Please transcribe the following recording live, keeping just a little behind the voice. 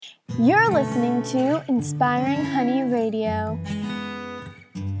You're listening to Inspiring Honey Radio.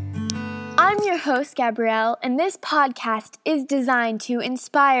 I'm your host, Gabrielle, and this podcast is designed to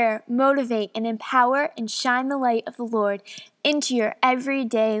inspire, motivate, and empower and shine the light of the Lord into your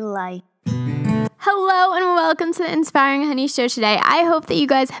everyday life. Hello and welcome to the Inspiring Honey Show today. I hope that you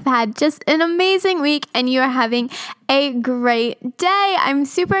guys have had just an amazing week and you are having a great day. I'm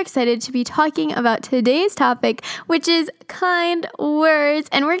super excited to be talking about today's topic, which is kind words,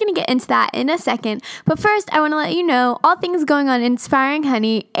 and we're going to get into that in a second. But first, I want to let you know all things going on Inspiring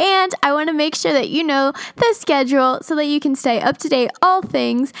Honey, and I want to make sure that you know the schedule so that you can stay up to date all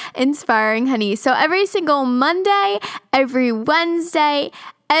things Inspiring Honey. So every single Monday, every Wednesday,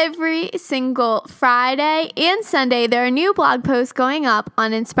 every single Friday and Sunday, there are new blog posts going up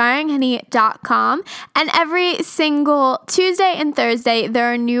on inspiringhoney.com. And every single Tuesday and Thursday, there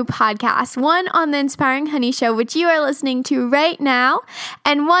are new podcasts. One on the Inspiring Honey Show, which you are listening to right now,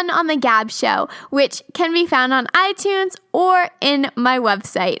 and one on the Gab Show, which can be found on iTunes or in my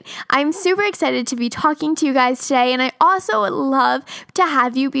website. I'm super excited to be talking to you guys today, and I also would love to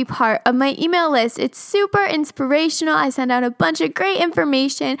have you be part of my email list. It's super inspirational. I send out a bunch of great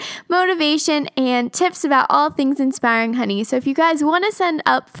information, motivation, and tips about all things Inspiring Honey. So if you guys want to send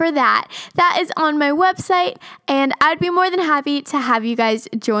up for that, that is on my website, and I'd be more than happy to have you guys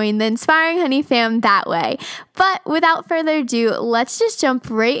join the Inspiring Honey fam that way. But without further ado, let's just jump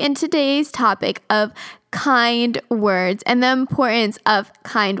right into today's topic of kind words and the importance of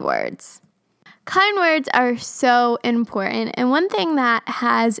kind words. Kind words are so important, and one thing that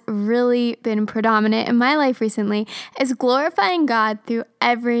has really been predominant in my life recently is glorifying God through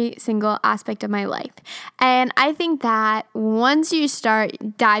every single aspect of my life. And I think that once you start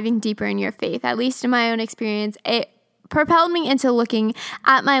diving deeper in your faith, at least in my own experience, it propelled me into looking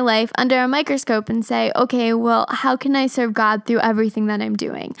at my life under a microscope and say, okay, well, how can I serve God through everything that I'm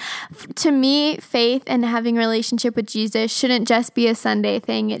doing? To me, faith and having a relationship with Jesus shouldn't just be a Sunday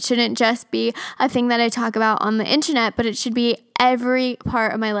thing. It shouldn't just be a thing that I talk about on the internet, but it should be every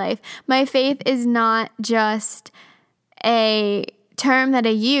part of my life. My faith is not just a term that I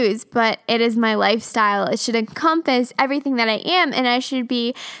use, but it is my lifestyle. It should encompass everything that I am, and I should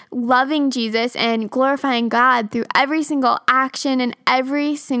be loving Jesus and glorifying God through every single action and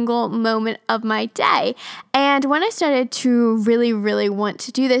every single moment of my day. And when I started to really want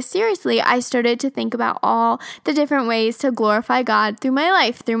to do this seriously, I started to think about all the different ways to glorify God through my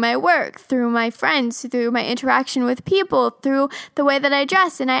life, through my work, through my friends, through my interaction with people, through the way that I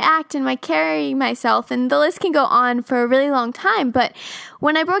dress and I act and I carry myself, and the list can go on for a really long time. But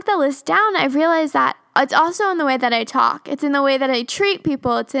when I broke the list down, I realized that it's also in the way that I talk. It's in the way that I treat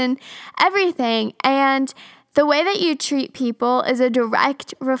people. It's in everything. And the way that you treat people is a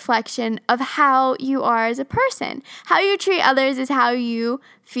direct reflection of how you are as a person. How you treat others is how you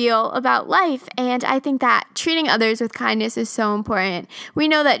feel about life. And I think that treating others with kindness is so important. We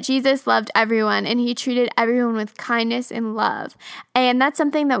know that Jesus loved everyone and he treated everyone with kindness and love. And that's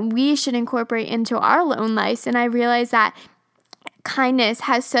something that we should incorporate into our own lives. And I realized that kindness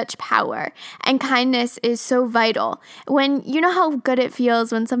has such power, and kindness is so vital. When you know how good it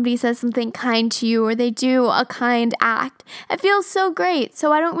feels when somebody says something kind to you or they do a kind act, it feels so great.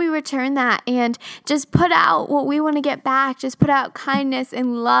 So why don't we return that and just put out what we want to get back? Just put out kindness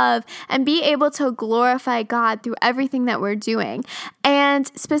and love and be able to glorify God through everything that we're doing. And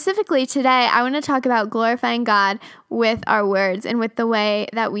specifically today, I want to talk about glorifying God with our words and with the way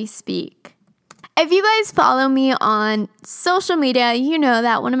that we speak. If you guys follow me on social media, you know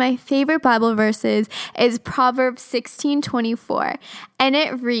that one of my favorite Bible verses is Proverbs 16:24, and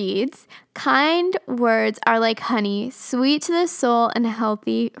it reads, "Kind words are like honey, sweet to the soul and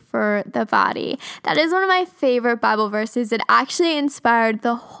healthy for the body." That is one of my favorite Bible verses. It actually inspired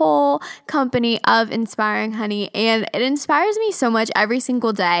the whole company of Inspiring Honey, and it inspires me so much every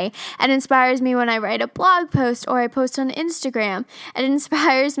single day. It inspires me when I write a blog post or I post on Instagram. It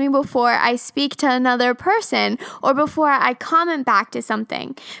inspires me before I speak to another person or before I comment back to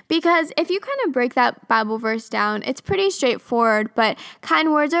something. Because if you kind of break that Bible verse down, it's pretty straightforward, but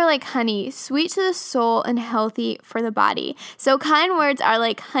kind words are like honey, sweet to the soul and healthy for the body. So kind words are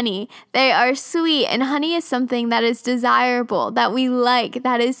like honey. They are sweet, and honey is something that is desirable, that we like,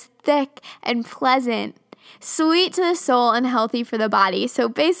 that is thick and pleasant. sweet to the soul and healthy for the body. So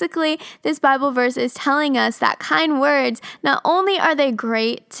basically, this Bible verse is telling us that kind words, not only are they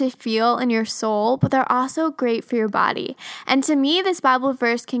great to feel in your soul, but they're also great for your body. And to me, this Bible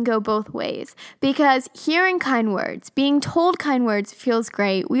verse can go both ways, because hearing kind words, being told kind words feels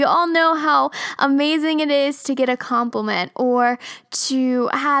great. We all know how amazing it is to get a compliment or to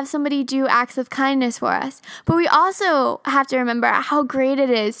have somebody do acts of kindness for us. But we also have to remember how great it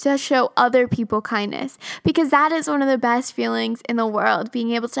is to show other people kindness, because that is one of the best feelings in the world,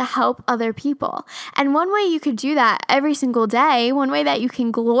 being able to help other people. And one way you could do that every single day, one way that you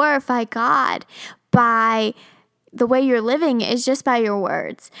can glorify God by the way you're living, is just by your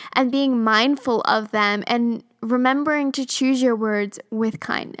words and being mindful of them and remembering to choose your words with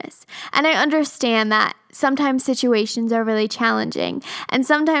kindness. And I understand that sometimes situations are really challenging, and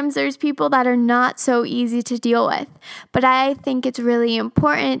sometimes there's people that are not so easy to deal with. But I think it's really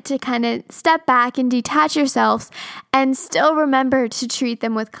important to kind of step back and detach yourselves and still remember to treat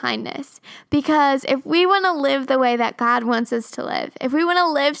them with kindness. Because if we want to live the way that God wants us to live, if we want to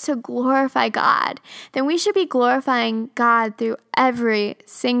live to glorify God, then we should be glorifying God through every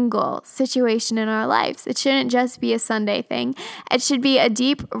single situation in our lives. It shouldn't just be a Sunday thing. It should be a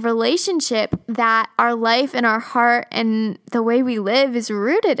deep relationship that our life and our heart and the way we live is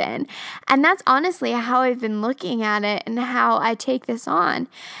rooted in. And that's honestly how I've been looking at it and how I take this on.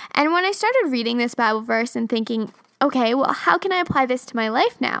 And when I started reading this Bible verse and thinking, okay, well, how can I apply this to my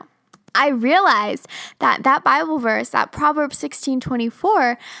life now? I realized that Bible verse, that Proverbs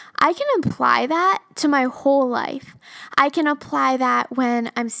 16:24, I can apply that to my whole life. I can apply that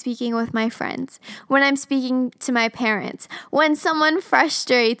when I'm speaking with my friends, when I'm speaking to my parents, when someone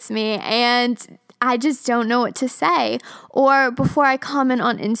frustrates me and I just don't know what to say, or before I comment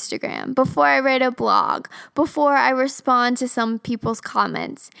on Instagram, before I write a blog, before I respond to some people's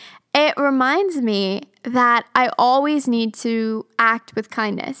comments. It reminds me that I always need to act with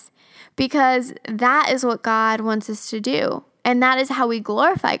kindness, because that is what God wants us to do. And that is how we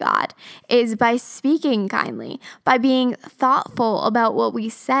glorify God, is by speaking kindly, by being thoughtful about what we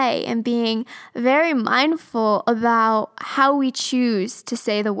say and being very mindful about how we choose to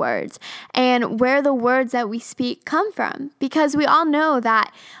say the words and where the words that we speak come from. Because we all know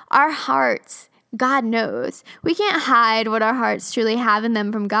that our hearts, God knows. We can't hide what our hearts truly have in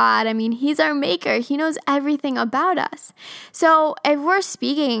them from God. I mean, He's our maker. He knows everything about us. So if we're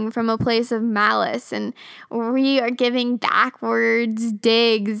speaking from a place of malice and we are giving backwards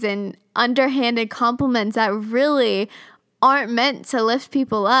digs and underhanded compliments that really aren't meant to lift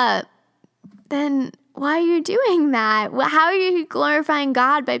people up, then why are you doing that? How are you glorifying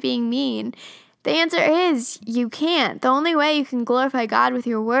God by being mean? The answer is you can't. The only way you can glorify God with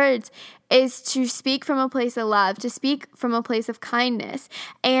your words is to speak from a place of love, to speak from a place of kindness,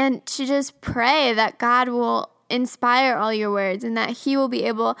 and to just pray that God will inspire all your words and that He will be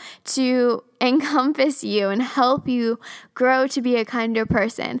able to encompass you and help you grow to be a kinder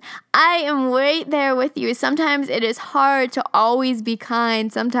person. I am right there with you. Sometimes it is hard to always be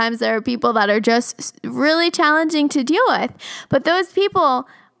kind. Sometimes there are people that are just really challenging to deal with, but those people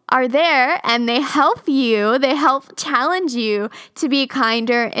are there and they help you, they help challenge you to be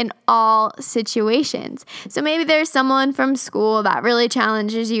kinder in all situations. So maybe there's someone from school that really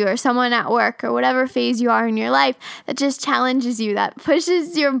challenges you, or someone at work, or whatever phase you are in your life that just challenges you, that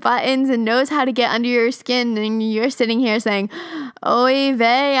pushes your buttons and knows how to get under your skin, and you're sitting here saying, oy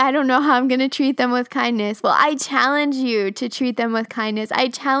vey, I don't know how I'm going to treat them with kindness. Well, I challenge you to treat them with kindness. I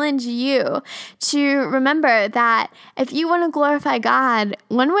challenge you to remember that if you want to glorify God,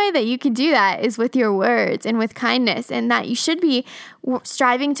 one way that you can do that is with your words and with kindness, and that you should be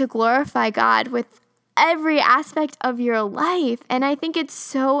striving to glorify God with every aspect of your life. And I think it's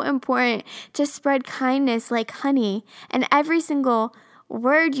so important to spread kindness like honey, and every single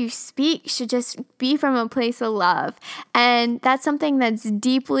word you speak should just be from a place of love. And that's something that's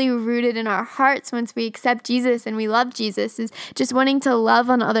deeply rooted in our hearts once we accept Jesus and we love Jesus, is just wanting to love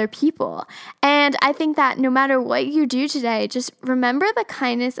on other people. And I think that no matter what you do today, just remember the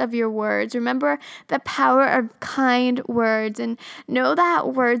kindness of your words. Remember the power of kind words, and know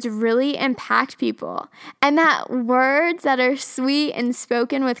that words really impact people, and that words that are sweet and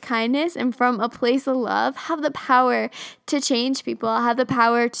spoken with kindness and from a place of love have the power to change people, have the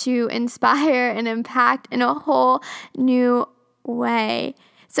power to inspire and impact in a whole new way.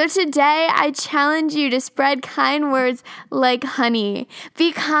 So today, I challenge you to spread kind words like honey.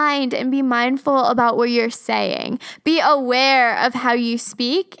 Be kind and be mindful about what you're saying. Be aware of how you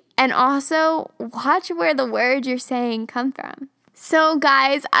speak, and also watch where the words you're saying come from. So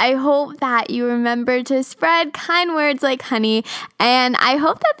guys, I hope that you remember to spread kind words like honey, and I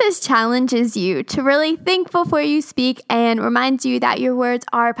hope that this challenges you to really think before you speak and reminds you that your words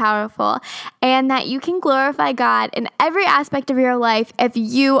are powerful and that you can glorify God in every aspect of your life if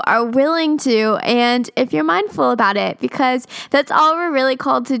you are willing to and if you're mindful about it, because that's all we're really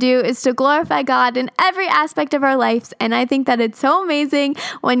called to do, is to glorify God in every aspect of our lives. And I think that it's so amazing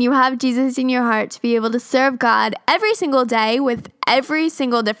when you have Jesus in your heart to be able to serve God every single day with every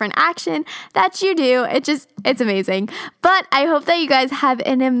single different action that you do. It's amazing. But I hope that you guys have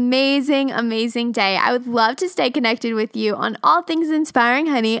an amazing, amazing day. I would love to stay connected with you on all things Inspiring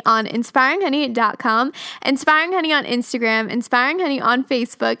Honey on inspiringhoney.com, Inspiring Honey on Instagram, Inspiring Honey on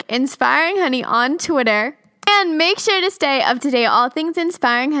Facebook, Inspiring Honey on Twitter. And make sure to stay up to date all things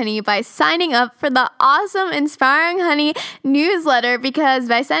Inspiring Honey by signing up for the awesome Inspiring Honey newsletter, because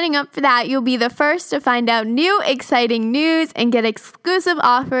by signing up for that, you'll be the first to find out new exciting news and get exclusive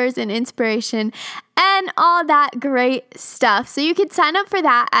offers and inspiration and all that great stuff. So you can sign up for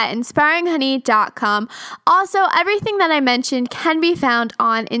that at inspiringhoney.com. Also, everything that I mentioned can be found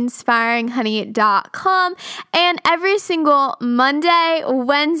on inspiringhoney.com. And every single Monday,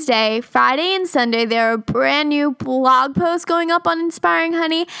 Wednesday, Friday, and Sunday, there are brand new blog posts going up on Inspiring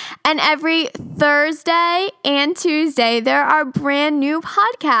Honey. And every Thursday and Tuesday, there are brand new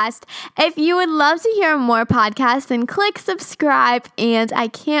podcasts. If you would love to hear more podcasts, then click subscribe. And I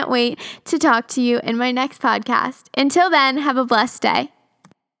can't wait to talk to you in my next podcast. Until then, have a blessed day.